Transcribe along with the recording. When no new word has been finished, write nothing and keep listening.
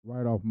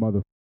Right off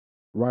mother.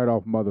 Right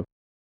off mother.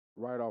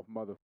 Right off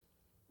mother.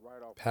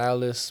 Right off.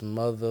 Palace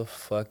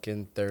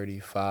motherfucking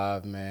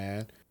 35,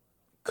 man.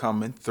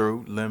 Coming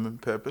through, lemon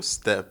pepper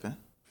stepping.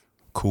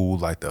 Cool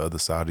like the other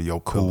side of your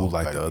pillow,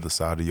 baby. The other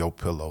side of your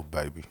pillow,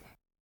 baby.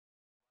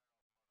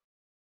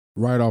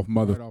 Right off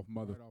mother. Right off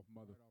mother.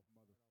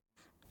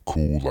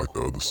 Cool like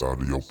the other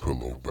side of your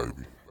pillow,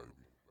 baby.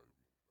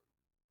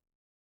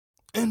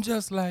 And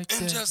just like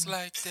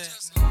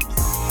that.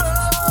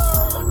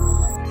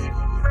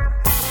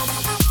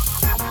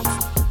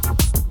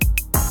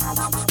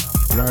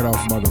 Right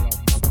off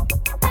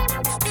mother.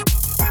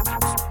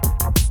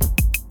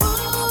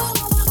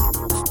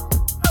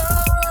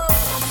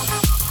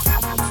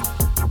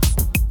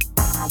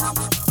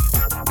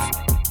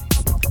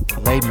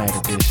 Late night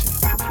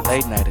edition.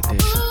 Late night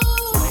edition.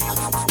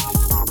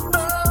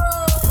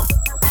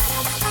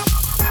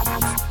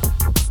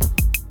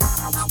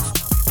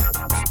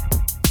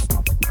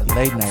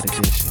 Late night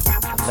edition.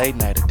 Late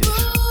night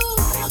edition.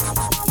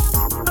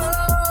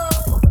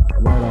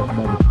 Right off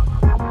mother.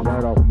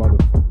 Right off mother.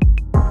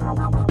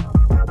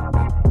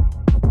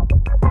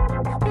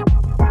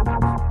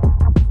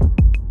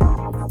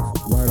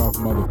 Right off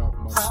mother.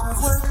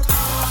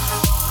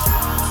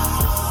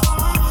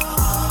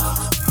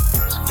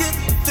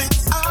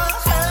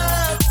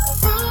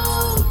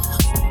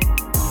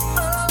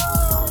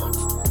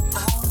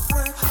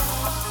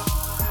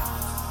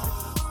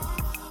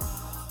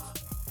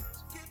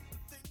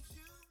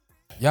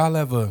 Y'all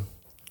ever,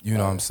 you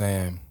know what I'm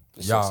saying?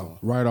 Y'all,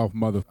 Right off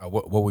mother.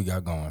 what we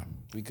got going?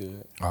 We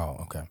good. Oh,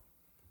 okay.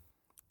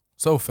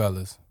 So,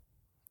 fellas,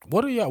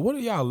 what are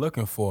y'all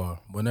looking for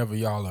whenever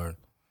y'all are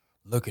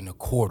looking to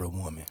court a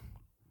woman?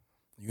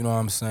 You know what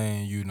I'm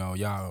saying? You know,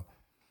 y'all,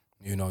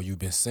 you've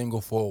been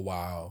single for a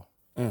while,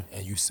 and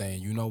you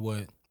saying, you know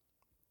what?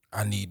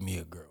 I need me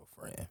a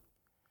girlfriend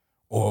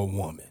or a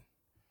woman.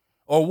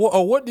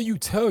 Or what do you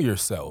tell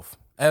yourself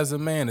as a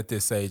man at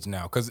this age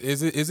now? Because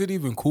is it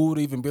even cool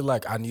to even be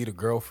like, I need a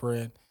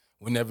girlfriend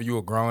whenever you're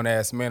a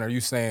grown-ass man? Are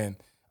you saying,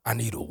 I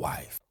need a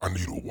wife? I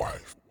need a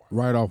wife.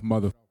 Right off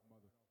mother.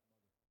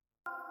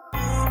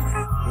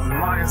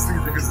 Lion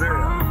season is there.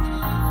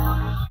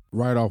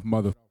 Right off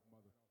mother.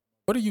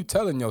 What are you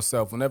telling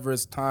yourself whenever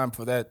it's time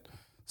for that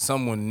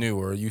someone new?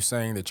 Or are you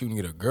saying that you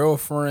need a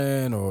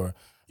girlfriend, or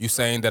you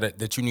saying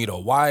that you need a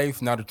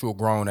wife now that you're a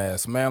grown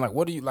ass man? Like,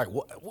 what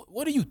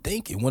are you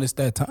thinking when it's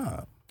that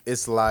time?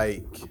 It's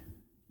like,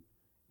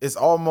 it's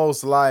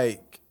almost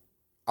like,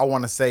 I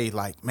want to say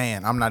like,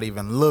 man, I'm not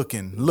even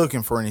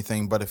looking for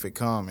anything, but if it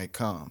comes, it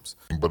comes.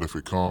 But if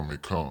it comes,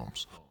 it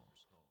comes.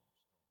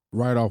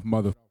 Right off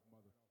mother.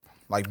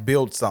 Like,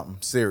 build something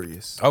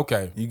serious.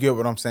 Okay. You get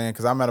what I'm saying?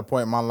 Because I'm at a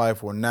point in my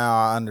life where now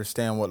I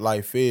understand what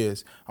life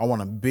is. I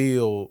want to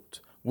build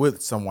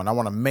with someone. I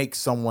want to make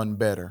someone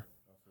better.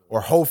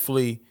 Or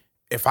hopefully,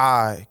 if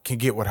I can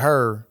get with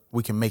her,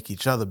 we can make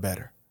each other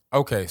better.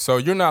 Okay, so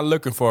you're not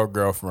looking for a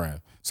girlfriend.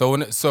 So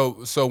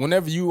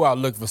whenever you are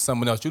looking for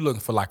someone else, you're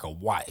looking for like a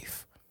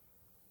wife.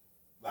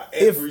 Like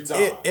every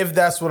time. If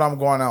that's what I'm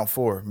going out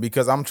for,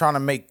 because I'm trying to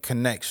make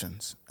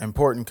connections,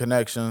 important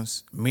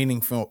connections,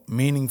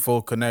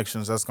 meaningful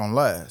connections that's going to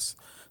last.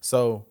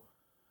 So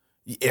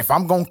if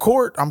I'm going to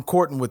court, I'm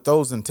courting with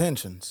those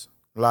intentions.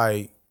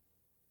 Like,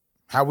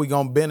 how we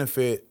going to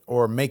benefit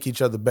or make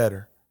each other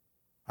better,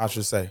 I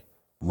should say.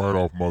 Right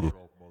off mother.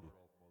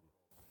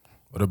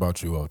 What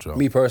about you, Ocho?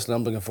 Me personally,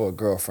 I'm looking for a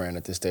girlfriend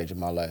at this stage of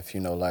my life. You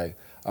know, like,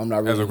 I'm not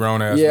really, As a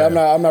grown ass yeah,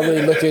 man. I'm not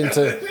really looking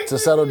to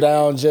settle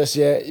down just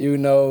yet. You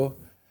know,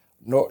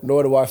 nor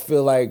do I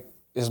feel like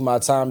it's my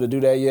time to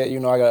do that yet. You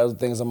know, I got other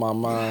things on my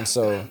mind,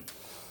 so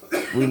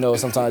we know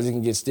sometimes you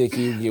can get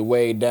sticky, you can get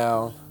weighed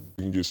down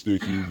You can get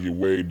sticky, you get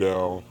weighed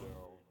down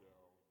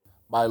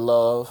by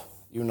love.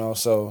 You know,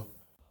 so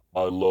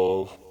by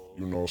love,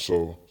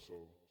 so.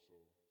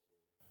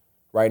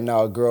 right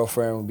now a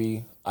girlfriend would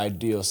be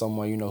ideal.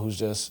 Someone, you know, who's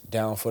just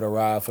down for the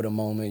ride for the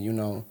moment. You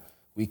know,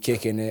 we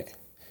kicking it.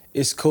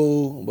 It's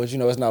cool, but, you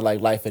know, it's not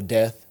like life or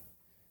death,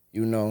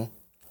 you know.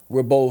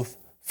 We're both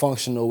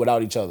functional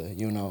without each other,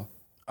 you know.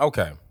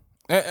 Okay.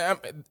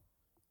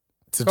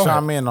 To Go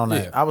chime ahead. in on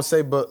that, Yeah. I would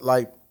say, but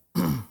like,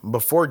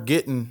 before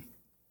getting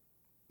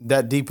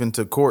that deep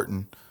into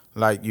courting,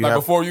 like you Like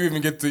have, before you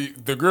even get to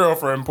the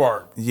girlfriend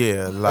part.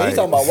 yeah, He's like,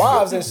 talking about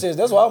wives and shit.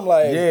 That's why I'm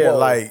like, yeah, whoa.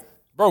 like,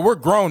 Bro, we're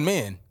grown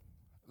men.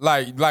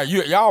 Like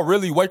y'all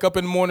really wake up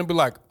in the morning and be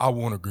like, I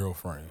want a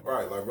girlfriend.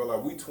 Right, like, bro,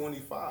 like, we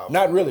 25.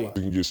 Not really. You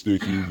can get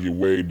sticky, you get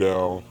weighed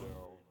down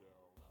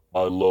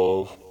by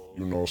love,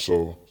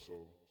 so.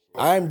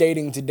 I'm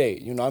dating to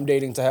date. You know, I'm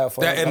dating to have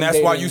fun. And I'm that's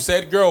why dating- you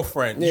said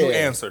girlfriend. You Yeah.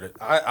 answered it.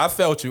 I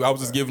felt you. I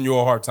was just giving you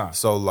a hard time.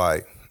 So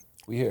like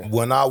We here.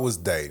 when I was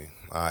dating,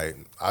 I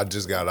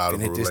just got out of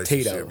a hit this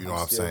relationship. Tito. You know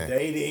what I'm saying?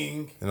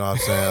 Dating. You know what I'm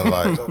saying?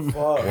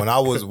 Like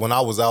when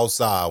I was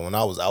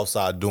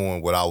outside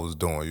doing what I was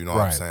doing, you know what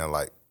I'm Right. saying?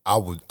 Like I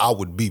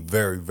would be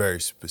very, very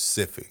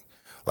specific.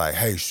 Like,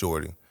 hey,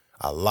 shorty,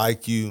 I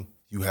like you.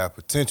 You have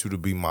potential to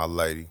be my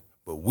lady,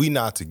 but we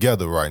not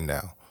together right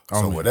now.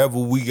 So whatever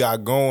we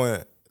got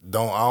going, I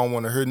don't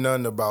want to hear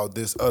nothing about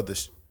this other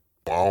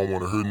I don't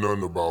want to hear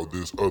nothing about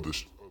this other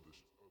shit.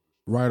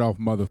 Right off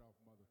mother.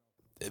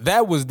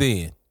 That was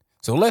then.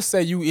 So let's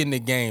say you in the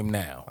game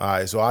now. All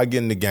right, so I get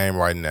in the game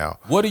right now.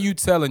 What are you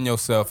telling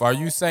yourself? Are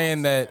you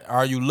saying that?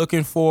 Are you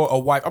looking for a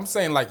wife? I'm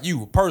saying like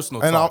you,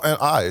 personal. And talk. all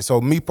right,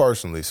 so me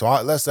personally,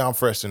 let's say I'm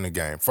fresh in the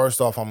game.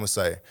 First off, I'm gonna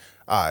say,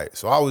 all right,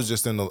 so I was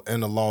just in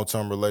a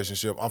long-term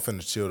relationship. I'm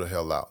finna chill the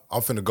hell out.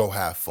 I'm finna go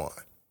have fun.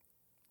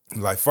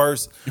 Like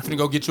first, You finna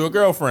go get you a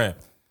girlfriend.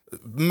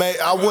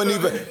 I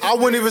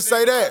wouldn't even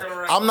say that.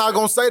 I'm not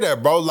gonna say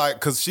that, bro. Like,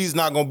 cause she's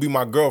not gonna be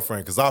my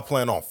girlfriend. Cause I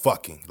plan on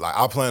fucking. Like,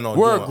 I plan on.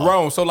 We're doing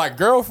grown, so like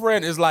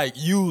girlfriend is like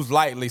used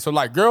lightly. So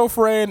like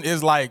girlfriend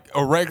is like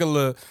a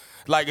regular.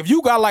 Like if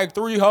you got like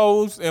 3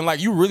 hoes and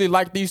like you really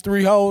like these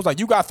 3 hoes, like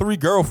you got 3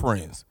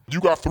 girlfriends. You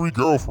got 3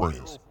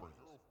 girlfriends.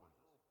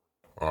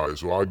 All right,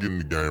 so I get in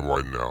the game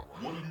right now.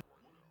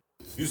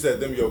 You said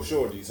them your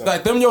shorties. Huh?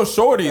 Like them your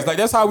shorties. Like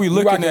that's how we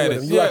looking rocking at with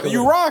it. them. You Yeah, rocking you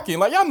with them. rocking.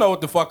 Like y'all know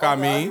what the fuck I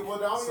mean.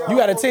 You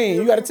got a team.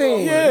 You got a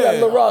team. Yeah. You got a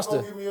little roster.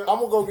 I'm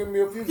gonna go get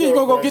me a few. Yeah, you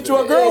gonna go get you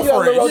a girlfriends. Yeah, you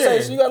got a little girlfriend.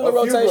 rotation. You got a A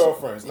little few rotation.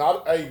 girlfriends,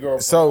 not a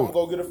girlfriend. So- I'm gonna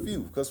go get a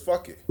few, cause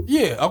fuck it.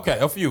 Yeah, okay,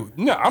 a few.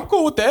 No, I'm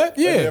cool with that.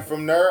 And Yeah. then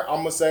from there, I'm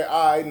gonna say,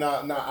 all right,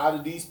 now out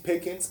of these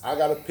pickings, I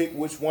gotta pick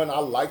which one I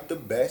like the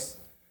best,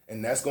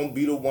 and that's gonna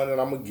be the one that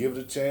I'm gonna give it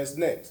a chance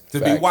next. To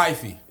be Facts.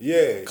 wifey.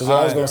 Yeah, Because what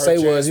I was gonna say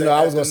was,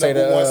 I was gonna say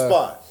that that one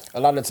spot. a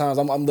lot of times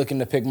I'm looking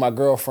to pick my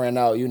girlfriend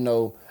out,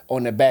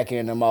 on the back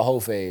end of my whole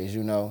phase,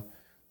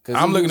 'Cause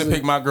I'm looking to usually-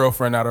 pick my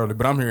girlfriend out early,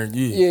 but I'm hearing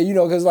you.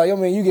 Yeah, because like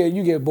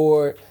you get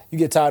bored, you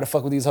get tired of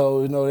fucking with these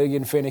hoes. They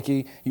getting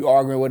finicky. You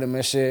arguing with them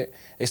and shit.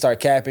 They start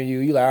capping you.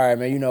 You like, all right,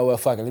 man. You know what?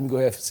 Fuck it. Let me go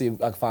ahead and see if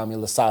I can find me a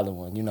little solid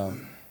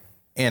one.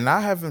 And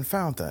I haven't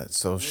found that.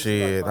 So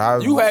shit.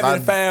 You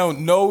haven't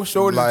found no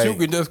shorty that you like-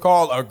 can just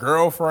call a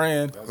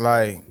girlfriend.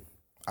 Like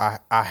I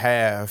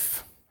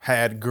have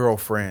had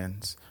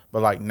girlfriends,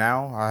 but like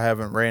now I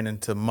haven't ran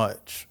into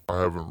much.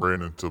 I haven't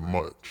ran into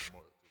much.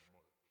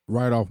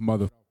 Right off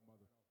mother.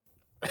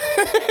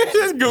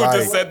 This dude Like-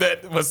 just said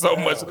that with so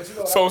much,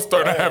 so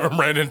stern. I haven't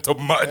ran into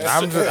much.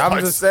 I'm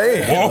just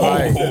saying.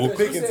 Like, The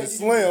pickings is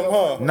slim,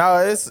 huh? no,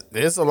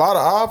 it's a lot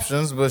of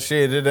options, but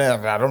shit,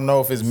 I don't know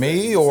if it's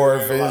me or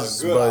if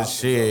it's, but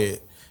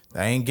shit,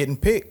 I ain't getting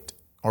picked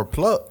or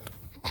plucked.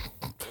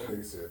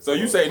 So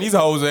you saying these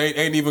hoes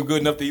ain't even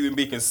good enough to even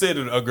be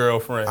considered a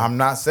girlfriend? I'm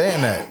not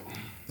saying that.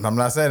 I'm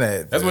not saying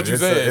that. That's what you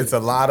It's said. It's a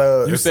lot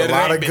of You it's said a it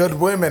lot ain't of been- good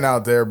women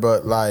out there,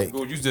 but like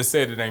Well, you just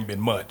said it ain't been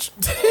much.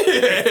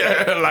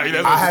 Like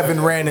that's I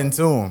haven't ran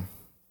into them.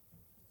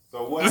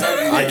 So what? have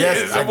I you-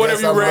 guess. So I what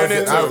guess have you I'm ran looking-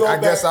 into? I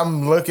guess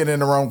I'm looking in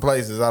the wrong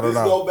places. I don't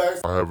Let's go know. back.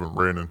 I haven't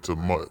ran into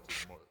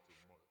much.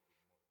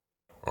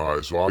 All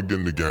right, so I get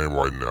in the game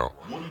right now.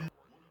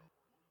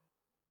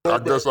 I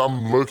guess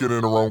I'm looking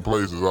in the wrong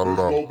places. I don't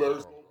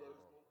know.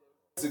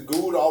 To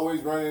good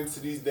always run into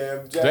these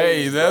damn J's.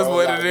 Hey, that's bro.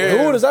 what Like, it is.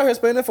 Who is out here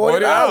spending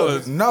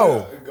 $40?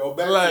 No, Go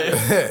back Like, to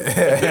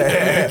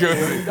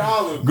Goose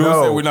 $40.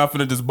 No. said we're not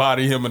finna just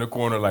body him in a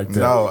corner like that.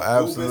 no, Who been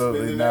absolutely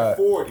spending not. that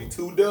 40?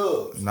 2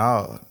 dubs.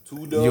 No,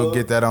 2 dubs. you'll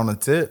get that on the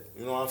tip.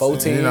 You know what I'm 14.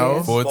 saying? You know,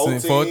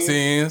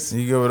 14s.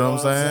 you get what I'm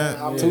saying.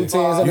 How many 2 tens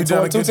fives? and You a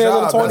done a 20. 2 good tens and a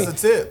job. 20.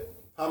 That's a tip.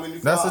 How many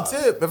That's a fives?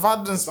 tip. If I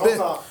done spent,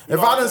 Sometimes- you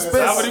if know I what done I'm saying?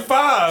 spent, How many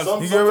fives?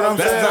 Some- You get what I'm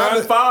That's saying?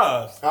 9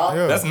 fives.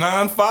 Huh? That's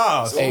 9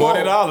 fives. Hey.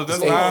 $40.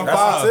 That's Hey. 9 that's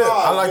a fives. tip.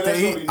 fives. I like Yeah, to that's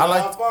eat. really I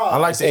like 9 fives. I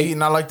like to eat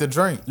and I like to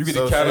drink. You get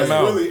So to count shit. them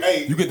out. really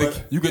 8, You get the.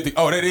 but- You get the.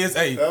 Oh, that is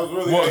 8. That was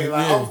really What? like,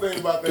 I Yeah. was thinking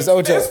about that. It's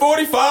OJ. That's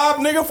 45,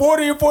 nigga.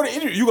 40 and 40.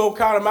 You go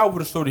count them out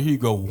with a story. Here you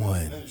go.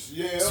 1,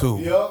 Yeah, 2,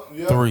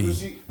 yep, 3, but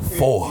she-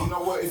 4, you know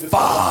what? It depends on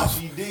how 5.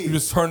 she did. You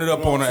just turn it up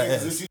You know on what her I'm saying?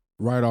 'Cause ass. if she-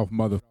 Right off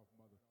mother.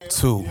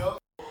 2,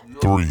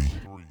 3,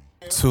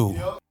 2,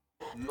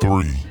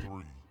 3,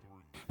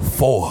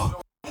 4.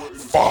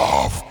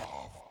 5.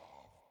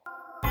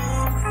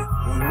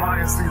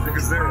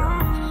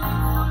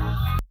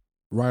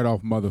 Right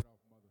off mother.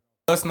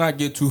 Let's not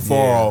get too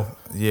far off.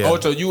 Yeah.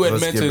 Ocho, you had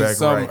Let's get mentioned back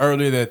something right.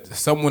 earlier that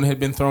someone had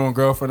been throwing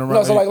girlfriend around.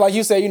 No, so like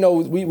you said,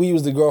 we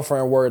use the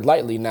girlfriend word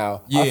lightly now.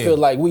 I Yeah. feel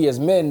like we as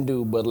men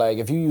do, but like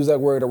if you use that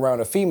word around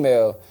a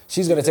female,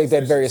 she's gonna take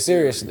that very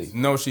seriously.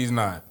 No, she's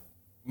not.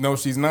 No,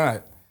 she's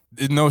not.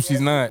 No,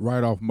 she's not.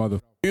 Right off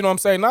mother. You know what I'm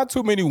saying? Not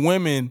too many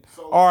women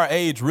our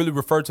age really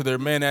refer to their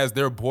men as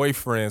their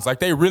boyfriends. Like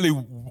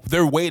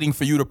they're waiting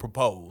for you to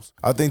propose.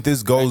 I think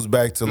this goes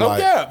back to No, like,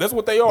 yeah, that's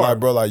what they are. like,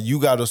 bro, like you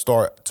got to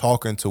start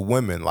talking to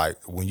women. Like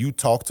when you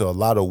talk to a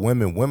lot of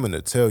women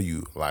will tell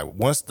you, like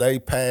once they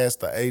pass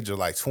the age of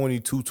like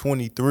 22,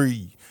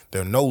 23,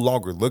 they're no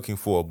longer looking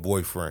for a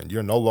boyfriend.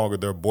 You're no longer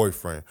their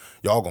boyfriend.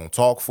 Y'all gonna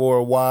talk for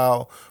a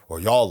while,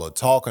 or y'all will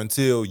talk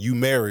until you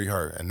marry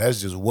her, and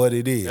that's just what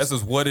it is. That's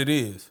just what it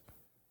is.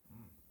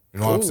 You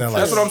know what I'm saying?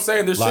 That's Like, what I'm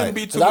saying. There shouldn't like-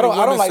 be too 'Cause many I don't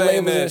women like saying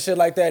labels and that. shit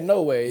like that.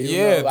 No way.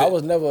 Yeah, I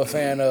was never a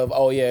fan of.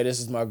 Oh yeah, this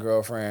is my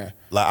girlfriend.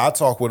 Like I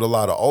talk with a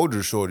lot of older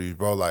shorties,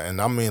 bro. Like,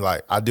 and I mean,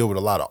 like I deal with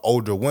a lot of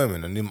older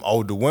women, and them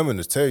older women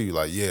to tell you,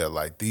 like, yeah,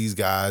 like these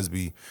guys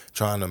be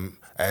trying to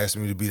ask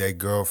me to be their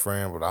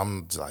girlfriend, but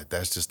I'm just like,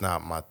 that's just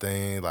not my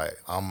thing. Like,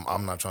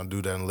 I'm not trying to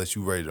do that unless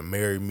you ready to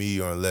marry me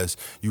or unless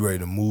you ready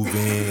to move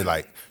in.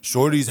 Like,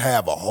 shorties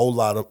have a whole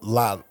lot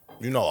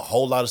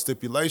of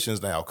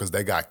stipulations now because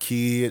they got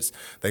kids,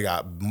 they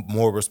got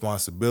more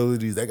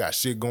responsibilities, they got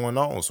shit going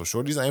on. So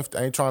shorties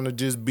ain't trying to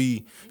just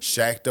be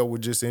shacked up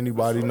with just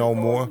anybody no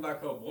more.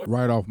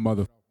 Right off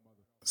mother.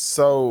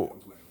 So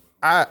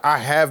I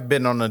have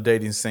been on the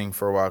dating scene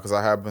for a while because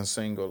I have been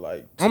single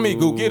like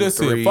Go get us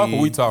here. Fuck what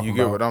we talking you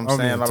about. get what I'm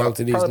saying? Like, Talk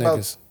to these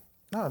niggas.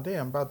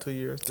 About 2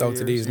 years. Talk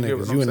to these You get niggas.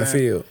 what You I'm in the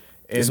saying? field.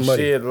 It's And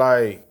muddy. shit,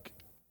 like,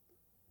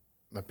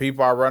 the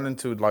people I run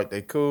into, like,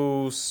 they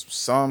cool.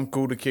 Some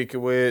cool to kick it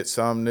with,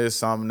 some this,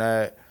 some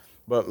that.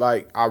 But,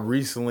 like, I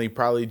recently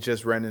probably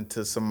just ran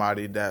into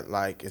somebody that,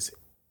 like, is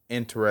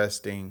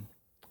interesting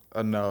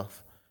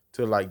enough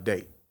to, like,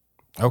 date.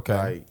 Okay.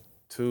 Like,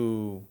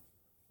 to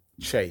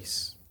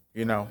chase,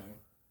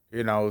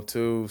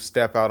 to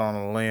step out on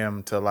a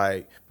limb to,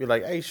 like, be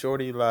like, hey,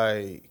 shorty,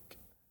 like,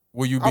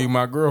 Will you be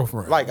my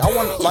girlfriend? I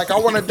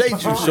want to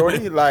date you,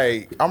 shorty.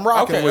 Like, I'm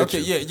rocking with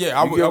you.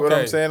 Yeah. You get what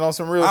I'm saying on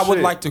some real shit. I would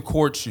like to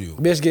court you.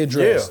 Bitch, get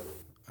dressed.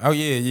 Oh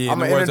yeah. I'm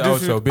gonna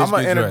introduce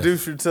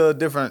you to a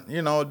different,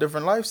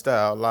 different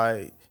lifestyle.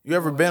 Like, you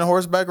ever been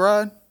horseback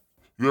riding?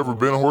 You ever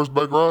been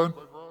horseback riding?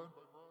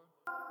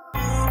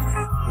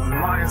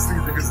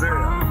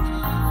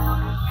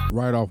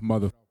 Right off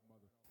mother.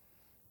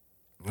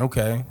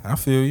 Okay, I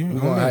feel you. We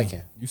going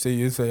hiking. You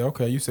say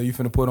okay. You say you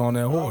finna put on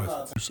that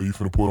horse. You say you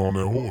finna put on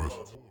that horse.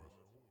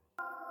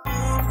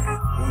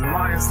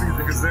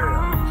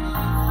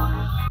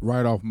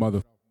 Right off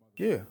mother.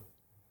 Yeah,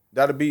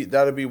 that'd be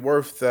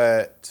worth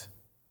that.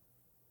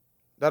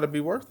 That'd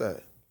be worth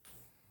that.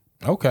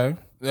 Okay,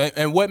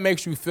 and what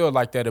makes you feel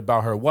like that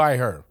about her? Why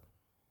her?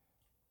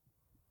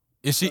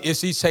 Is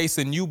she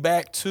chasing you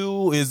back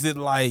too? Is it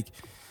like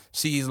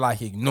she's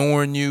like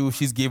ignoring you?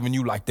 She's giving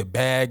you like the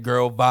bad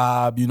girl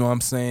vibe. You know what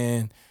I'm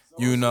saying?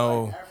 You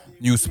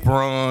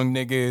sprung,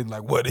 nigga.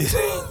 Like, what is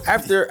it?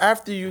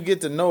 After you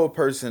get to know a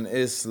person,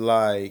 it's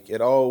like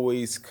it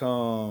always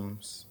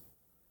comes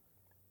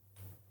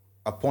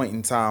a point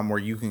in time where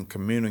you can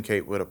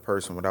communicate with a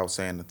person without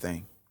saying a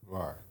thing.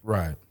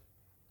 Right.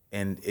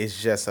 And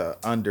it's just a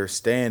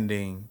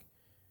understanding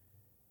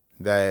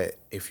that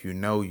if you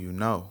know, you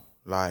know.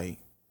 Like,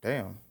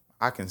 damn,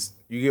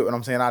 you get what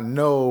I'm saying? I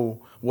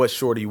know what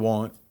shorty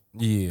want.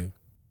 Yeah.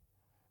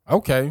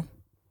 Okay.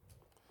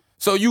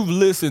 So you've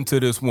listened to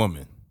this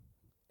woman.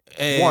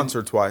 And Once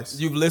or twice.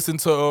 You've listened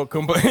to her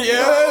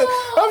yeah.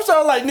 I'm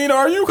sure like, Nina,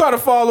 are you kind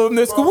of following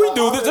this? Because we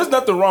do this. There's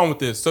nothing wrong with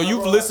this. So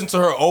you've listened to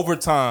her over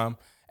time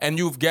and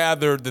you've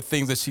gathered the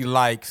things that she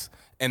likes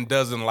and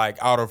doesn't like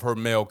out of her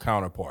male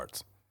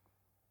counterparts.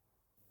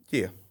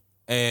 Yeah.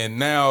 And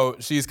now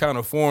she's kind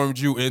of formed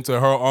you into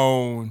her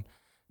own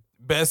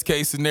best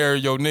case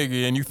scenario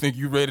nigga, and you think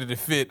you ready to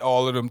fit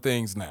all of them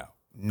things now.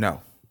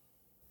 No.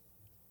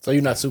 So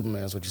you're not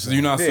Superman, is what you're So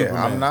saying. you're not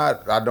Superman. I'm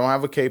not. I don't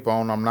have a cape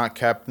on. I'm not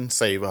Captain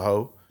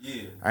Save-A-Ho.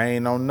 Yeah. I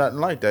ain't on nothing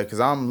like that because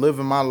I'm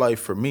living my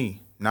life for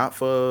me, not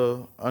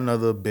for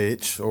another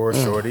bitch or a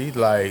shorty.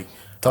 Like,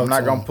 I'm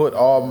not going to put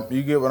all,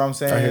 you get what I'm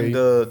saying?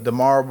 The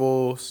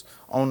marbles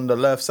on the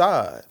left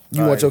side.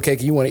 You want your cake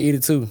and you want to eat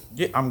it too.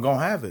 Yeah, I'm going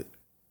to have it.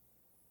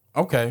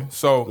 Okay,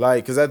 so.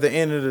 Like, because at the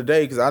end of the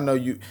day, because I know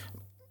you,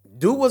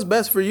 do what's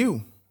best for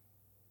you.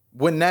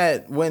 When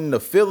the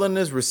feeling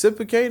is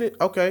reciprocated,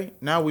 okay,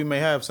 now we may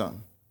have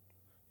something.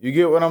 You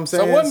get what I'm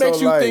saying? So what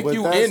makes you like, think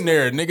you in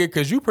there, nigga?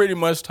 Because you pretty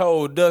much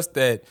told us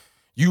that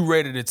you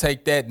ready to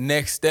take that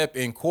next step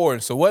in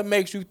court. So what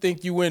makes you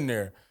think you in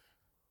there?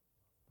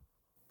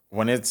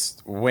 When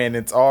it's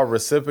all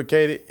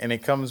reciprocated and it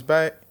comes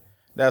back,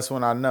 that's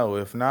when I know.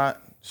 If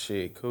not,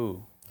 shit,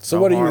 cool. So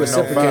what are you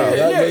reciprocating?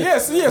 Yeah.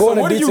 So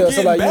what are you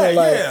getting back?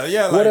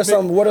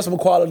 What are some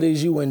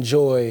qualities you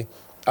enjoy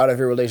out of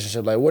your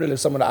relationship? Like, what are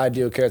some of the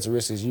ideal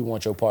characteristics you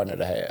want your partner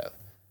to have?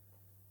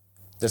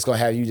 That's gonna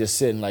have you just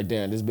sitting like,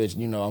 damn, this bitch,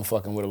 I'm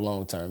fucking with a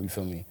long term. You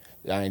feel me?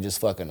 I ain't just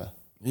fucking her.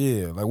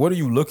 Yeah, like what are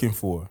you looking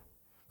for?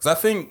 Because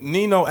I think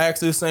Nino asked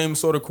the same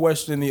sort of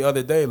question the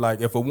other day. Like,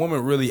 if a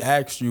woman really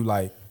asks you,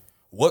 like,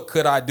 what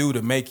could I do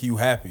to make you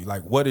happy?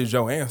 Like, what is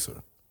your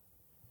answer?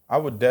 I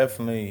would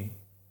definitely,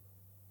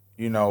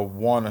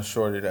 want a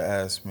shorty to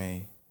ask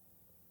me,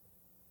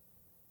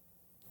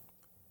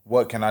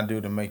 what can I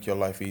do to make your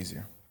life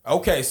easier?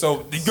 Okay,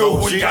 so we've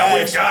got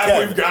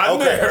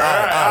there.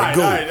 All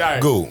right,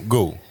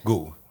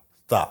 go.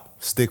 Stop.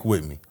 Stick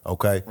with me,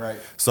 okay? Right.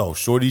 So,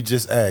 shorty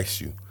just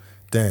asked you,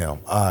 damn,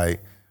 all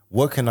right,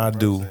 what can I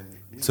do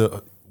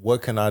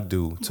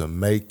to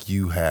make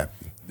you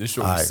happy? This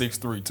short is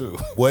 6'3" too.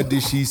 What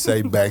did she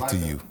say back to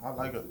you? I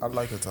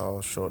like it tall,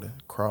 shorty.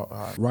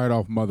 Right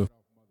off mother.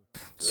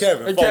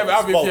 Kevin,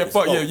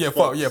 fuck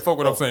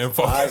what I'm saying.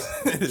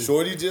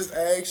 Shorty just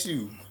asked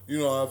you, you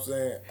know what I'm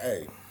saying?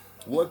 Hey,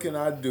 what can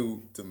I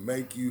do to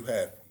make you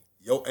happy?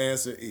 Your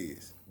answer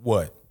is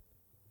what?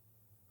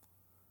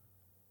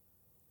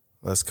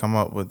 Let's come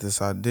up with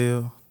this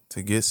idea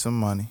to get some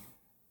money.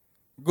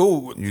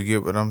 Go. You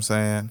get what I'm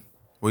saying?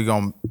 We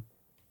gonna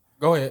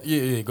Go ahead.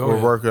 Yeah, go We're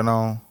ahead. working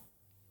on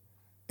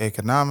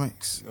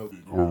economics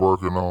We're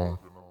working on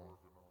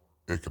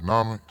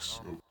economics.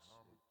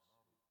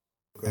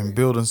 and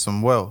building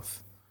some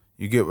wealth.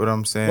 You get what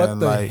I'm saying? What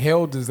the like,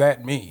 hell does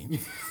that mean?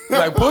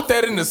 Like, put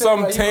that into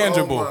something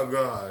tangible. Oh my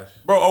gosh.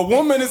 Bro, a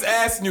woman is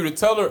asking you to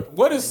tell her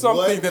what is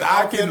something that I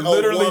How can a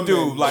literally woman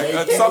do, like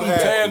make you something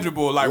happy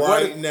tangible, like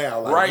right what now.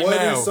 Like, right what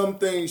now. is some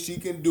things she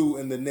can do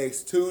in the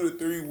next 2 to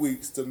 3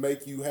 weeks to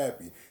make you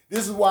happy?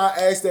 This is why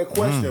I asked that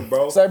question,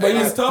 bro. It's like, bro,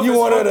 It's tough you as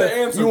wanted fuck to to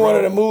answer, you wanted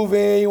bro. to move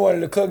in, you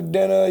wanted to cook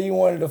dinner, you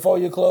wanted to fold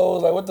your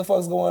clothes. Like, what the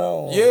fuck's going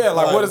on? Yeah,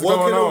 like what is what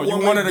going can a on? You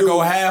woman want her to do? go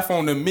half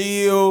on the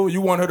meal.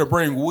 You want her to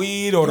bring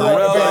weed or the want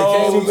her to pay the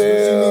rellos. cable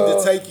bill. She need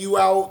to take you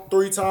out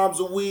 3 times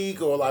a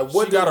week, or like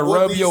what? She gotta what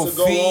rub needs your to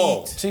go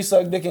on? feet. She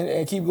suck dick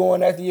and keep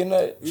going after your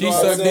nut. She know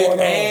what I'm suck dick saying?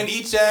 and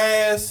eat your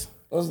ass.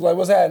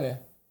 What's happening?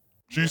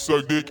 She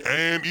suck dick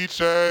and eat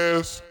your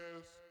ass.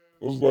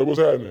 What's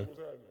happening?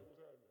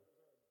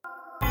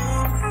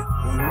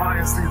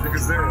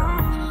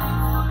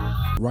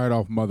 Right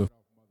off mother.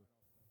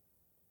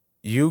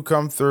 you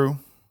come through,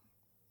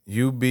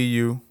 you be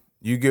you.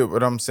 You get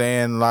what I'm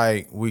saying?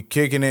 Like, we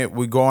kicking it,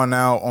 we going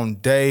out on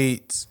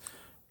dates.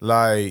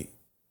 Like,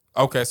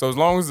 Okay, so as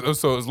long as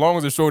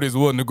the shorty is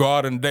willing to go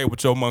out on a date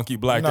with your monkey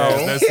black No.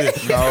 ass, that's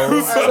it.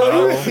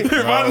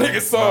 My nigga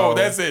sold.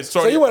 That's it.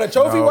 So you want a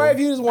trophy No. wife?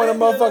 You just want a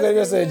motherfucker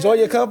just to enjoy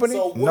your company?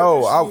 So what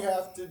No, does she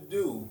have to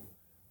do?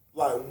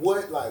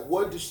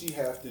 What does she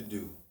have to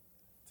do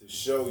to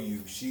show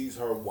you she's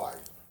her wife?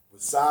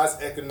 Besides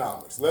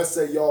economics, let's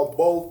say y'all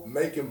both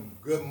making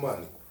good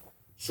money.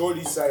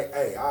 Shorty say,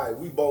 "Hey, all right,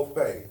 we both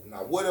pay.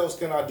 Now, what else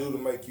can I do to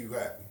make you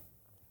happy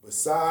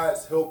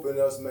besides helping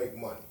us make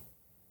money?"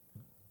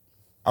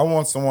 I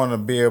want someone to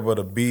be able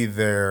to be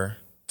there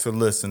to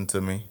listen to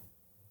me.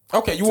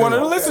 Okay, you want her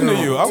to listen to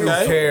you.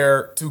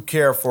 Okay. To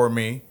care for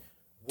me.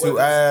 What To does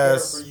care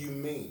ask for you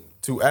mean?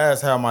 to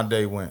ask how my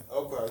day went.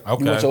 Okay.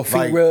 You want your feet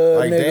Like,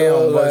 rubbed, nigga?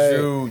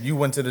 damn, like, you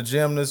went to the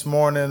gym this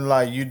morning?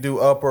 Like, you do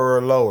upper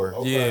or lower?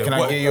 Yeah, Can I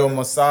what- give you a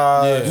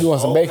massage? Yeah. you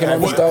want some bacon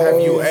on the Have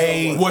stove? you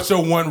ate? What's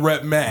your 1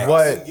 rep max?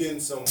 What? Getting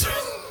some.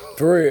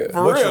 For real.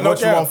 What, real, you, no what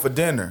you cap. want for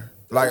dinner?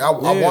 Like, I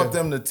want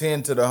them to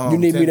tend to the home. You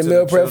need me tend to to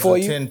meal the prep for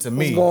children, you? Tend to What's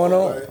me. going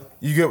on?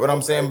 You get what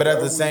I'm saying? But at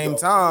there the we same go.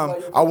 time,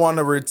 I want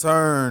to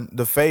return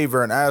the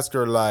favor and ask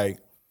her, like,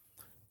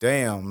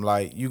 damn,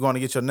 like, you going to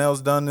get your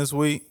nails done this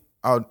week?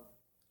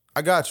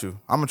 I got you.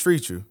 I'm going to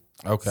treat you.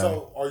 Okay.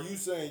 So, are you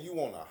saying you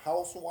want a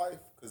housewife?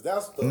 Because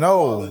that's the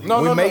No,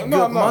 quality. we make no,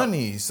 good no.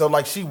 money. So,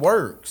 like, she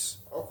works.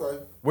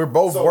 Okay. We're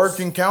both So-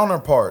 working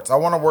counterparts. I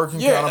want a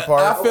working Yeah,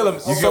 counterpart. I feel it. You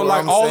So, get what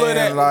like, I'm all of saying?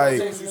 that-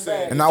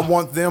 Like, and I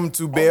want them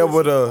to be able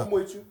I'm to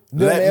with you.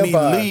 Build let an me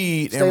empire.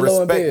 lead Stay and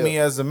low and respect build. me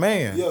as a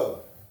man. Yeah.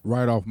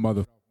 Right off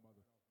mother.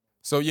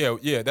 So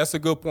yeah, that's a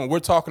good point. We're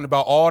talking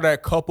about all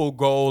that couple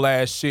goal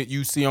ass shit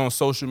you see on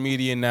social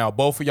media now.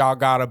 Both of y'all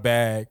got a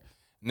bag.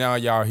 Now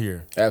y'all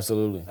here.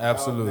 Absolutely.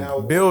 Absolutely.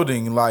 Now,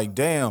 Building, like,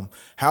 damn,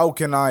 how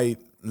can I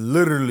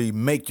literally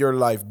make your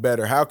life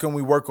better? How can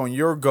we work on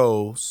your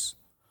goals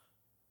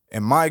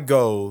and my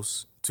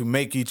goals to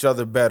make each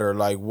other better?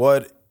 Like,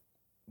 what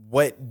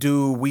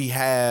do we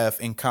have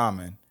in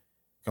common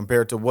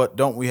compared to what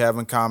don't we have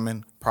in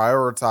common?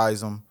 Prioritize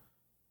them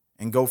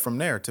and go from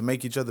there to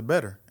make each other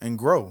better and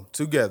grow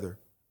together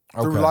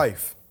through Okay.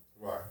 life.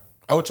 right.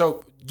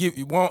 Ocho,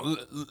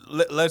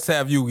 let's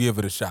have you give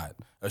it a shot.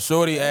 A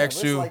shorty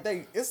asks you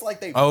It's like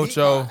they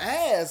Ocho. beat my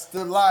ass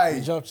to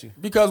like. Jumped you.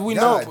 because we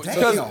God know damn.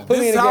 because Put me this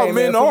in is the how game,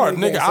 men man. Put me are, in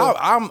the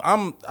nigga.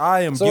 game.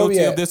 I am So guilty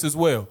we of at- this as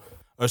well.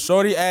 A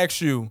shorty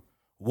asks you,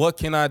 "What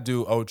can I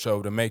do,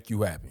 Ocho, to make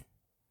you happy?"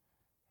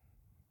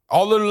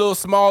 All of the little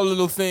small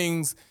little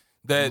things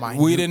that we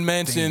Minute didn't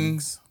mention,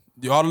 things.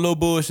 all the little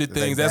bullshit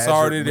They things that's badgered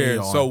already me there.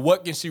 on. So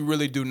what can she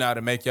really do now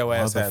to make your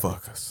ass happy?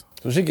 Motherfuckers.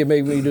 What she can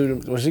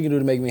do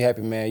to make me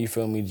happy, man. You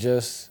feel me?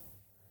 Just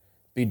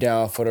be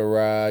down for the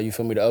ride. You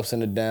feel me? The ups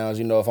and the downs.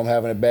 You know, if I'm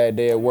having a bad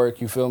day at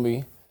work, you feel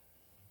me?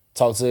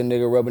 Talk to a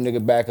nigga, rub a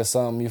nigga back or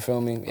something. You feel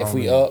me? If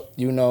we up,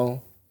 you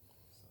know,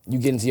 you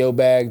get into your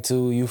bag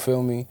too. You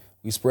feel me?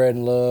 We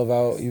spreading love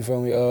out. You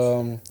feel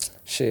me?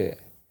 Shit.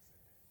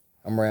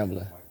 I'm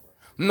rambling.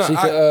 No, She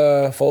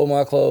could fold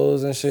my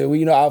clothes and shit. We,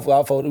 you know,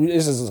 I fold.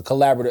 This is a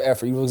collaborative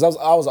effort. Because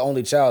I was the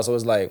only child, so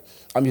it's like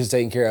I'm used to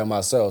taking care of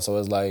myself. So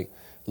it's like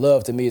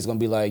love to me is gonna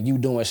be like you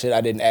doing shit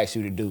I didn't ask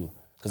you to do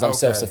because I'm Okay.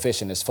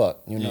 self-sufficient as fuck.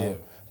 You know, Yeah.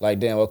 like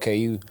damn, okay,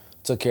 you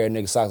took care of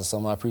nigga socks or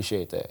something. I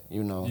appreciate that.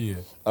 You know, Yeah.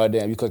 Oh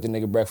damn, you cooked the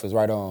nigga breakfast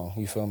right on.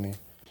 You feel me?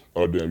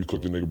 Oh damn, you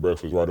cooked the nigga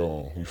breakfast right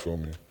on. You feel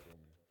me?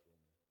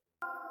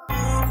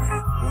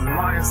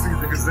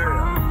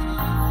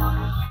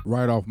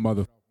 Right off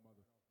mother.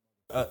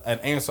 An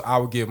answer I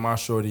would give my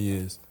shorty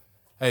is,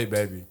 "Hey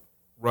baby,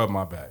 rub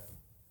my back."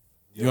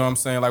 You know what I'm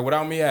saying? Like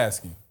without me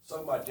asking.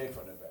 Something about Jake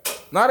from the back.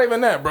 Not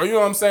even that, bro. You know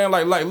what I'm saying?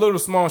 Like little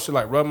small shit,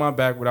 like rub my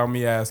back without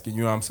me asking.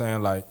 You know what I'm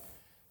saying? Like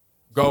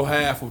go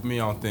half with me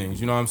on things.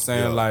 You know what I'm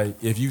saying? Yeah.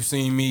 Like if you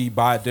seen me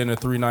buy dinner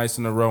 3 nights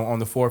in a row, on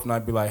the 4th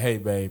night, be like, "Hey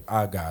babe,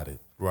 I got it."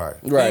 Right.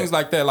 Things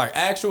like that, like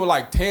actual,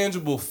 like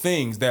tangible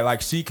things that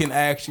like she can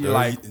actually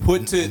like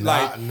put to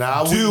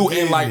now do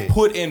we and like getting it.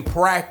 put in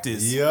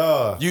practice.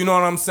 Yeah. You know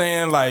what I'm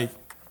saying? Like,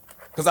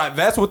 cause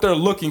that's what they're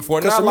looking for.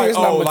 Because Not to me, like it's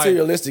not like.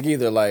 materialistic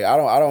either. Like I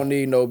don't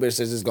need no bitch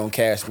that's just gonna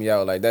cash me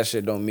out. Like that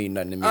shit don't mean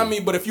nothing to me. I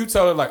mean, but if you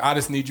tell her like I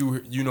just need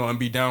you, you know, and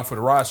be down for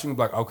the ride, she can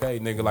be like, okay,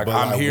 nigga, like But,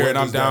 I'm like, here what and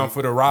I'm does down that-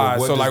 for the ride.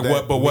 but So like does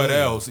what? that But what mean?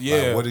 else? Like,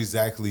 Yeah. what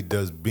exactly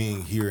does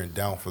being here and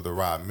down for the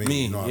ride mean?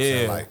 Mean, You know what I'm yeah.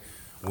 saying? Like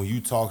when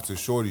you talk to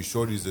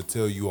shorties will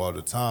tell you all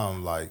the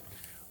time, like,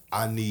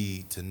 I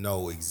need to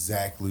know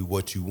exactly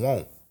what you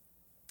want.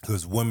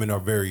 Because women are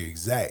very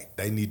exact.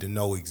 They need to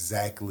know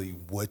exactly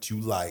what you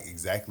like,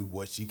 exactly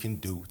what she can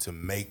do to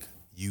make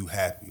you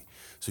happy.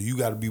 So you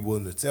got to be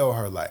willing to tell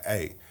her, like,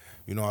 hey,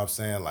 you know what I'm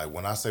saying? Like,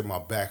 when I say my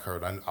back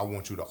hurt, I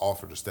want you to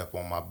offer to step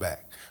on my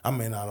back. I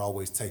may not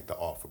always take the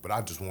offer, but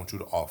I just want you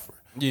to offer.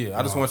 Yeah,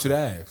 I just want you to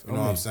ask. You know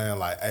what I'm saying?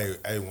 Like,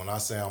 hey, when I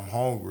say I'm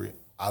hungry,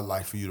 I'd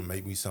like for you to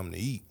make me something to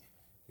eat.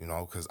 You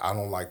know, because I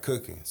don't like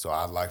cooking, so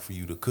I'd like for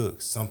you to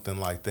cook, something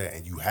like that.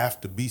 And you have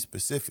to be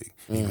specific.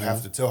 You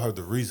have to tell her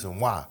the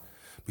reason why.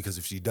 Because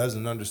if she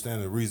doesn't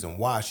understand the reason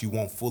why, she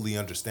won't fully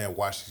understand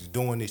why she's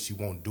doing it. She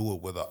won't do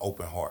it with an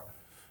open heart.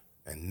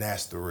 And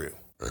that's the real.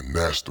 And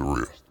that's the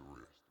real.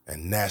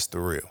 And that's the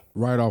real.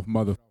 Right off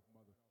mother.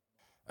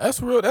 That's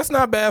real. That's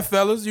not bad,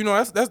 fellas. You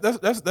know,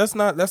 that's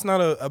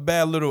not a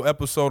bad little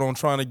episode on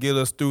trying to get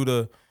us through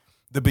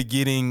the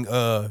beginning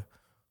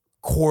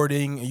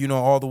courting, you know,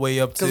 all the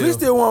way up to Cause we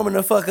still warming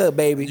the fuck up,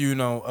 baby. you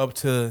know, up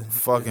to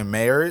Fucking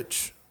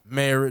marriage.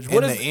 marriage.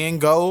 What is the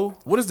end goal?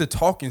 What does the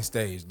talking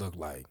stage look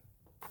like?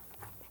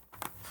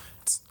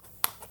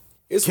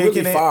 It's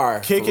really fire.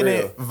 Kicking for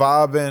real. it,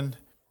 vibing.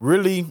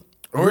 Really,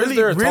 Or really, is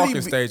there a really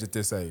talking stage at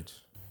this age?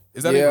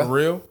 Is that Yeah. even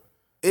real?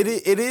 It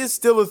is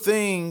still a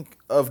thing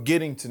of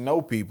getting to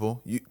know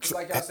people.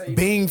 like I say,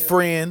 Being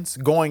friends,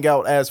 going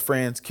out as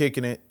friends,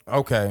 kicking it,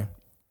 Okay.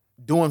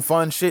 doing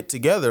fun shit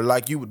together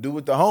like you would do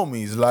with the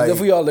homies. Like if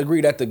we all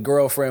agree that the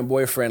girlfriend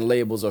boyfriend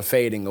labels are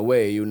fading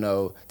away, you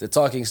know, the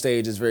talking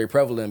stage is very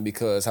prevalent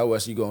because how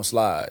else you gonna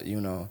slide,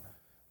 you know?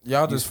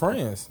 Y'all just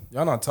friends.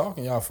 Y'all not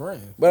talking, y'all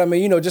friends. But I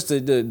mean, you know, just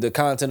the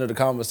content of the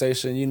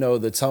conversation, you know,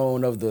 the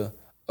tone of the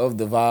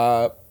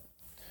vibe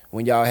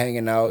when y'all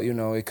hanging out, you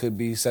know, it could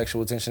be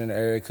sexual tension in the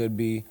air, it could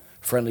be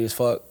friendly as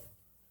fuck.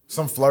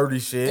 some flirty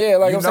shit. Yeah,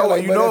 like you I'm know, saying,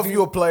 like, you but know if if you-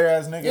 you a player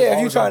ass nigga. Yeah, it's if you always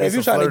gonna be trying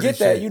to some get flirty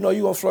that, shit. you know,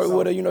 you gonna flirt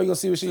with her, you know, you gonna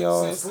see what she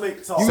on.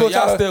 Slick talk. You So gonna try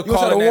y'all to- still you gonna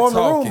try calling to that warm the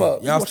room talking.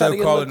 up. You Y'all gonna try still to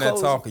get a calling little that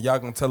closer. talking. Y'all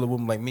gonna tell a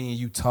woman like me and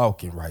you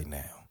talking right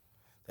now.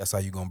 That's how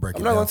you gonna break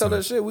I'm it not down. gonna tell to her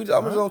us. shit.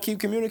 I'm just gonna keep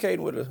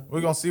communicating with her. We're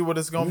gonna see what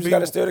it's gonna You be. just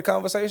gotta steer the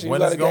conversation. When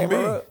you it's gotta gonna game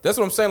her be. up. That's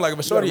what I'm saying. Like if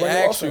a shorty bring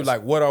your asks you, offense.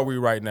 like, what are we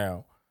right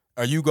now?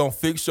 Are you gonna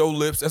fix your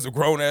lips as a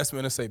grown ass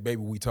man and say,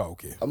 baby, we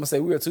talking? I'm gonna say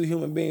we are two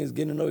human beings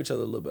getting to know each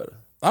other a little better.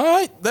 All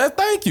right,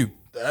 thank you.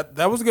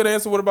 That was a good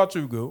answer. What about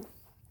you, Goo?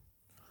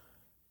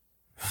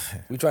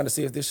 We trying to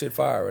see if this shit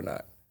fire or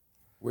not.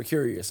 We're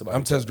curious about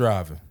I'm it. test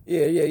driving.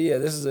 Yeah.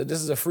 This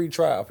is a free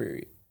trial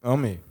period.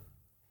 On me.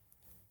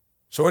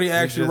 Shorty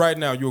asks you right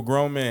now, you a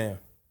grown man.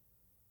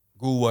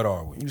 Goo, what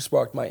are we? You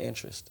sparked my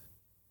interest.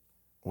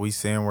 We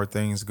seeing where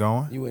things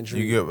going. You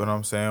intrigued. You get what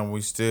I'm saying?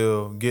 We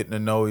still getting to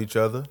know each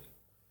other.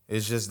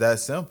 It's just that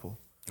simple.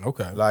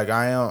 Okay. Like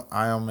I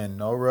am in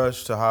no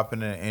rush to hop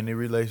into any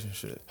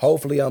relationship.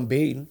 Hopefully I'm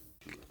beaten.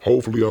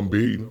 Hopefully I'm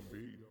beaten.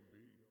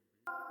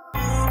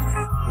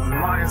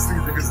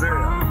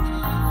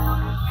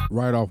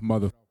 Right off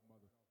mother.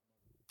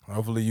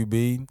 Hopefully you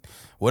beat.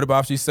 What about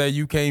if she say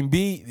you can't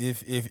beat?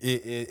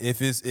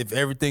 If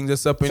everything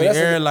just up in So the that's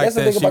air the- like that's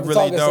the that, thing she about the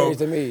really talking don't.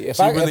 stage to me. If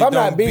she I- really if I'm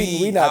not don't beating,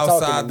 beat we not talking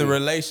outside to the me.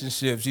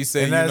 relationship. She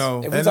said, And you that's- know.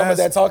 If And we talking about that's-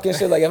 that talking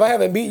shit, like if I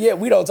haven't beat yet,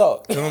 we don't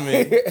talk. You know what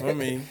I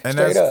mean? And Straight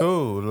that's up.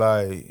 cool.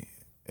 Like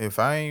if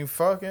I ain't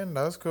fucking,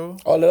 that's cool.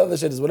 All that other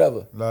shit is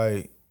whatever.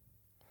 Like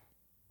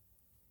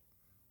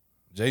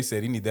Jay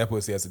said he need that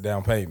pussy as a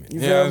down payment.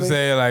 You feel know what I'm me?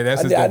 saying? Like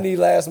that's I need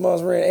last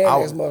month's rent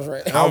and next month's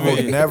rent. I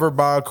would never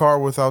buy a car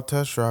without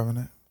test driving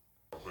it.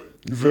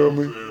 You feel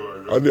me?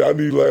 I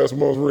need last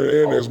month's rent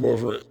and next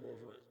month's rent.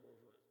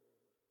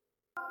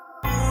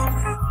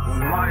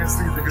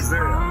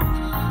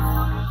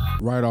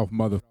 Right off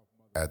mother.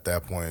 At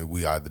that point,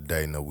 we either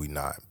dating or we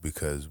not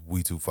because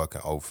we too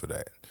fucking old for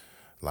that.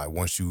 Like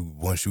once you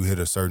hit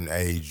a certain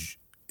age,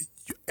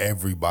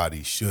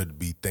 everybody should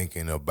be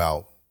thinking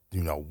about,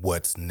 you know,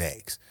 what's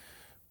next.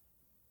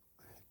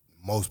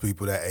 Most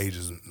people that age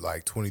is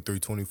like 23,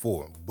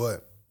 24.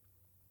 But,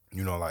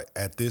 you know, like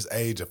at this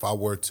age, if I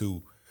were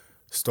to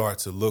start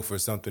to look for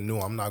something new,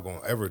 I'm not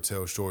gonna ever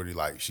tell Shorty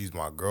like she's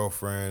my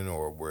girlfriend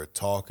or we're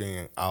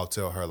talking. I'll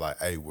tell her like,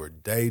 hey, we're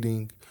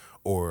dating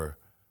or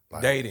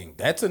like, dating.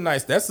 That's old.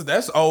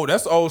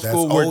 That's old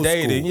school. that's We're old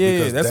dating. school, Yeah,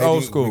 because that's dating-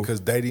 old school. Because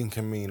dating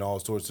can mean all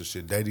sorts of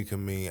shit. Dating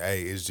can mean,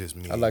 hey, it's just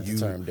me. I like and the you.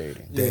 term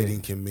dating.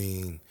 Dating can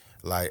mean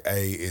like,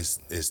 hey, it's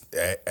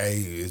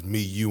me,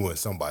 you, and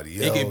somebody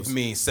It else. can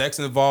mean sex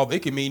involved. It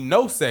can mean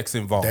no sex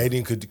involved.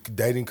 Dating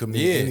could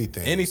mean Yeah,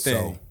 anything.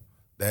 anything. So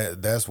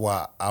That's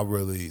why I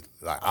really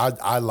like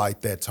I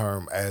like that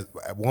term as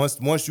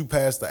once you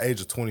pass the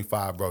age of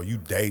 25, bro, you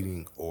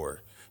dating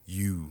or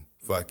you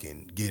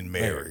fucking getting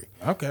married.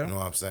 Okay. You know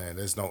what I'm saying?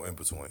 There's no in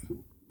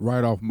between.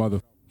 Right off mother.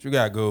 What you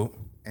got, go?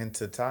 And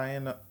to tie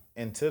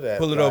into that,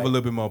 Pull it over a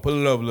little bit more.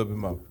 Pull it over a little bit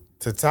more.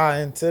 To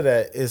tie into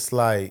that, it's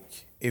like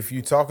if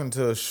you talking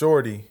to a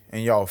shorty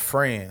and y'all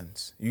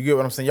friends, you get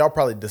what I'm saying? Y'all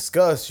probably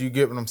discuss, you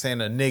get what I'm saying,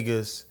 the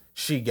niggas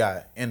she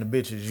got and the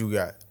bitches you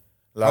got.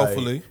 Like,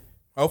 Hopefully.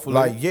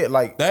 Like, yeah,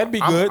 like that'd be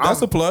good.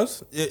 That's a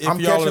plus. If I'm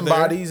y'all catching are there.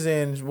 bodies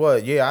and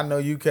what? Yeah, I know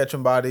you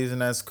catching bodies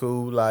and that's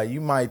cool. Like, you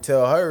might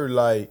tell her,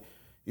 like,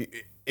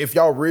 if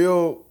y'all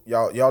real,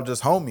 y'all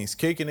just homies,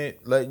 kicking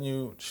it, letting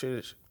you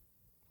shit.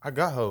 I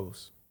got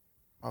hoes.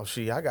 Oh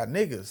shit, I got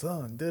niggas,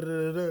 huh?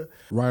 Da-da-da-da.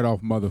 Right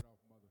off mother.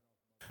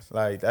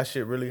 Like, that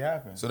shit really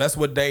happens. So that's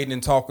what dating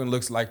and talking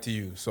looks like to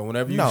you. So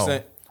whenever you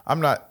say, I'm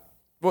not.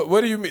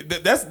 what do you mean?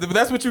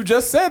 That's what you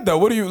just said though.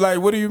 What do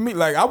you mean?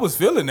 Like, I was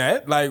feeling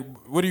that. Like,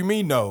 what do you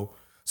mean no?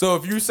 So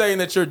if you're saying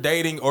that you're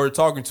dating or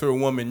talking to a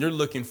woman, you're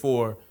looking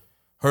for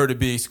her to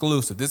be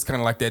exclusive. This is kind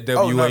of like that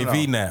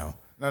WAV now.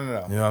 No. You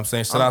know what I'm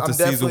saying? Shout out to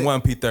season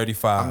 1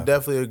 P35. I'm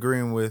definitely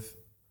agreeing with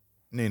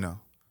Nino.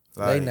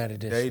 Like, Late night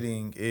edition.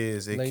 dating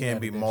is it Late can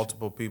night be edition.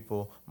 multiple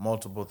people,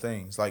 multiple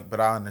things. Like, but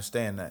I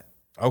understand that.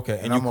 Okay,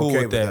 and you I'm cool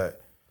okay with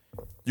that.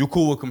 You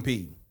cool with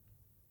competing?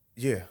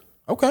 Yeah.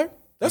 Okay,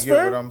 that's You get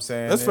fair. what I'm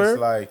saying? That's It's fair.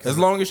 like- as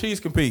long as she's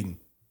competing,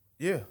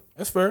 Yeah.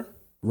 that's fair.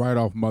 Right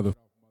off mother.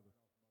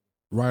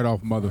 Right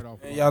off mother.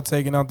 Man, y'all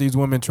taking out these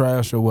women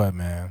trash or what,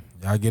 man?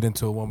 Y'all get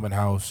into a woman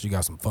house, she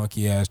got some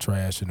funky ass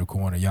trash in the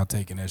corner. Y'all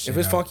taking that shit If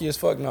it's out. funky as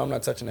fuck, no, I'm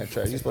not touching that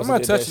trash. You supposed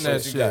I'm to not get touching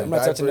that shit. I'm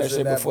not touching that Diapers shit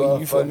in that before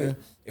you feel me? motherfucker.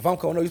 If I'm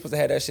coming over, you supposed to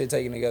have that shit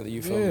taken together.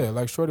 You feel me? Yeah,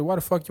 like shorty, why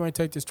the fuck you ain't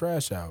take this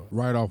trash out?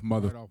 Right off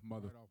mother.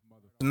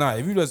 Nah,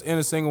 if you just in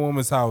a single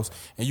woman's house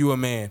and you a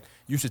man,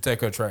 you should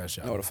take her trash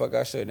out. No, the fuck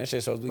I should. That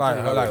shit supposed to be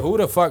Like clean. who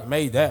the fuck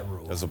made that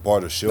rule? That's a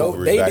part of chivalry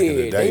No, they back in the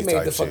did. day. They made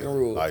type the shit. fucking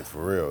rule. Like,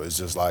 for real. It's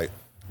just like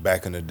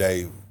back in the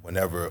day,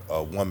 whenever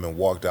a woman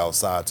walked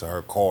outside to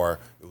her car,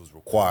 it was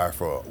required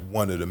for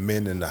one of the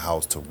men in the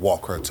house to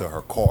walk her to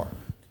her car.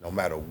 No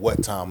matter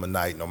what time of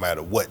night, no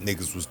matter what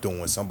niggas was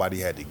doing, somebody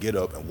had to get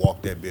up and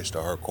walk that bitch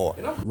to her car.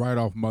 Right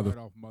off mother.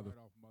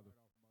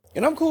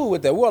 And I'm cool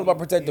with that. We're all about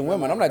protecting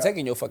women. I'm not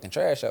taking your fucking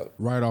trash out.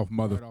 Right off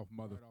mother.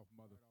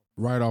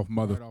 Right off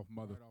mother.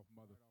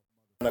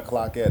 1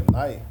 o'clock at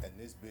night, and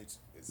this bitch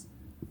is,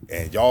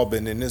 and y'all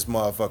been in this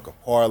motherfucker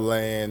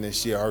parlaying and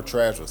shit. Her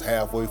trash was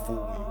halfway full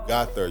when you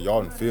got there.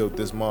 Y'all done filled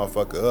this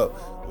motherfucker up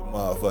with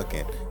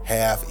motherfucking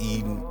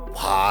half-eaten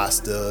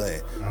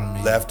pasta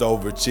and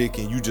leftover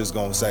chicken. You just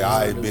gonna say, all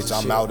right, bitch,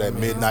 I'm out at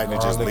midnight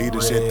and just leave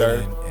the shit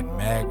there?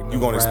 You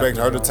gonna expect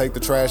her to take the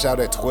trash out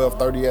at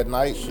 12:30 at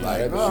night?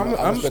 Like,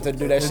 I'm expected to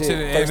do that shit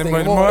in first the thing in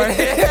the morning.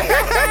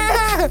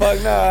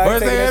 Fuck nah. I ain't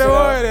First taking thing that in shit the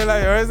out. morning,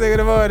 like first thing in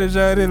the morning,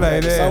 shorty,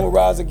 like The sun that. will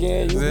rise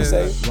again. You be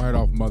safe. Right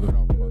off mother.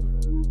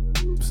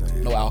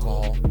 No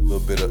alcohol. a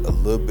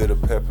little bit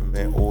of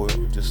peppermint oil,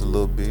 just a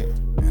little bit,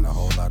 And a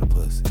whole lot of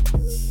pussy.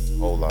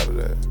 whole lot of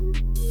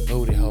that.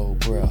 Booty hole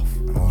breath.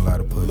 A whole lot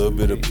of A pussy. little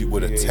bit of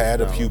with a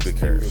tad of pubic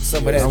hair.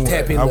 Some of that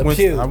tapping I the went,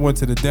 pew. I went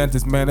to the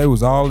dentist, man. They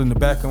was all in the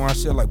back of my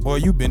shit. Like, boy,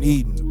 you been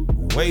eating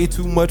way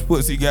too much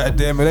pussy,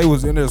 goddamn it. They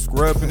was in there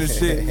scrubbing and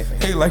shit.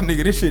 Hey, like,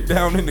 nigga, this shit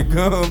down in the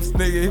gums,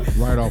 nigga.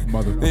 Right off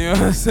mother. You know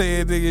what I'm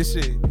saying, nigga?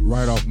 Shit.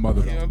 Right off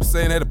mother. You know what I'm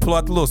saying? They had to pull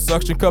out the little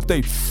suction cup.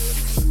 They,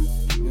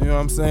 you know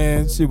what I'm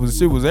saying? She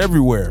was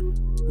everywhere.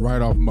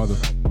 Right off mother.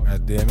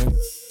 God damn it.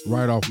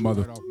 Right off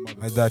mother.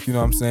 Like, Doc, you know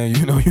what I'm saying?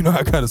 You know,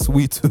 I got a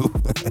sweet tooth.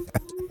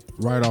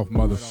 Right off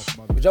mother.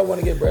 Would y'all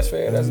want to get breastfed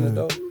as an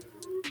adult?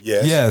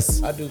 Yes.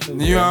 Yes. I do too.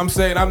 You know what I'm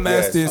saying? I'm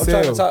nasty Yes. as I'm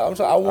trying to hell. talk.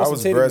 I I want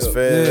was some titty milk. breastfed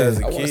Yeah. as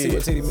I a want to see what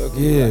kid. titty milk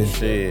is. Yeah.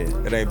 Shit.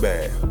 It ain't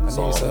bad. That's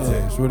all I'm gonna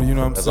tell you. Shorty, you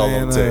know what I'm That's all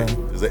I'm saying?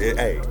 gonna tell you.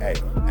 Hey,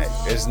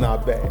 it's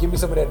not bad. Give me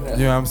some of that now. You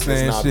know what I'm It's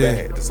saying? not Shit.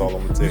 bad. That's all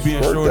I'm gonna tell You you.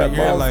 being Work shorty, that yeah,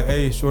 mouth. like,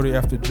 hey, shorty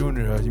after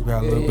junior, you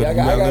got a little Yeah, bit, I you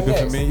got- got a I little bit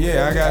got for me. next.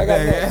 Yeah, I got I got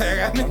that. next. I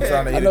got I'm that.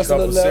 trying to I eat know a some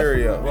cup of little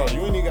cereal. Bro, you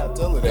ain't even got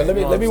to tell her that.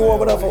 Let me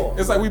warm it up for.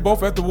 It's like we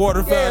both at the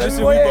water fountain and shit.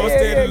 Yeah, We yeah, both yeah,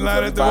 standing in yeah.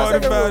 line at the 5 water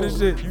second fountain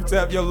and rule. shit. You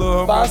tap your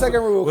little 5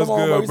 second rule. What's Come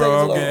on, bro. good, You bro?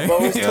 take it Okay. slow.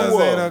 Bro, it's You know what I'm two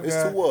saying? of them. It's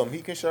Okay. two of them.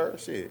 He can share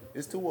shit.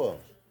 It's two of them.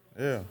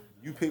 Yeah.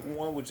 You pick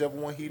one, whichever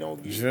one he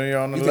don't get. Junior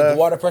on the You think the left.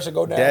 water pressure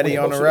go down? Daddy when you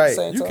on both the shoot at right.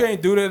 same You time?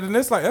 can't do that, and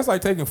that's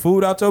like taking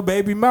food out your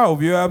baby mouth.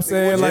 You know what I'm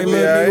saying? Like, Jimmy,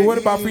 look, nigga, yeah, what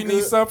about if he he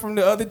needs good. something from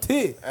the other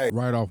tit?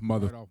 Right off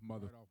mother.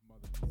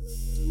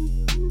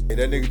 Hey,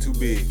 that nigga too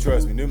big.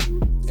 Trust me.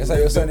 That's how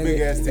your son. Them big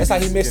ass That's how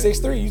he titties, missed yeah.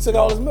 6'3". You took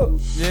all his milk.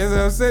 Yeah, that's what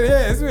I'm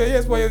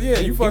saying. Yeah,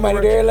 you He fucking might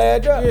have did every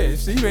last drop. Yeah,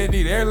 shit, you ain't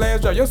need every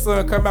last drop. Your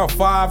son come out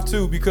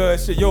 5'2"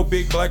 because shit, your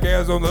big black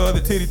ass on the other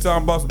titty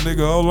talking about some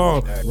nigga. Hold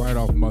on. Right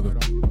off mother.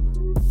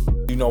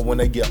 You know, when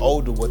they get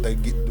older, what they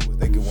do is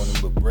they get one of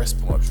them little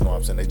breast pumps. You know what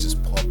I'm saying? They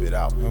just pump it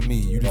out. I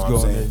mean, you know just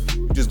what go I'm in there.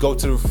 saying? You just go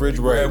to the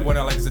refrigerator. Grab one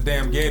out like it's a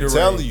damn Gatorade.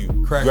 Telling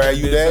you, Crack grab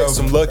you bitch that, open.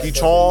 some Lucky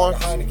Charms.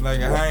 Like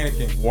a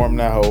Heineken. Warm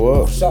that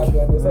hoe up.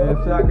 Shotgun this.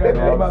 Shotgun that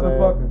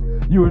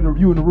motherfucker. You in the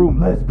room,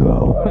 let's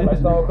go.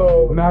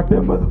 Knock that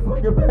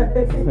motherfucker back.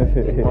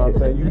 You know what I'm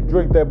saying? You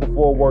drink that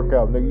before a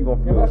workout, nigga, you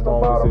gonna feel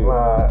strong as hell.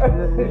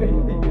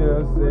 Yeah,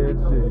 I said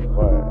shit.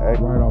 Right.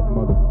 Right off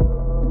motherfucker.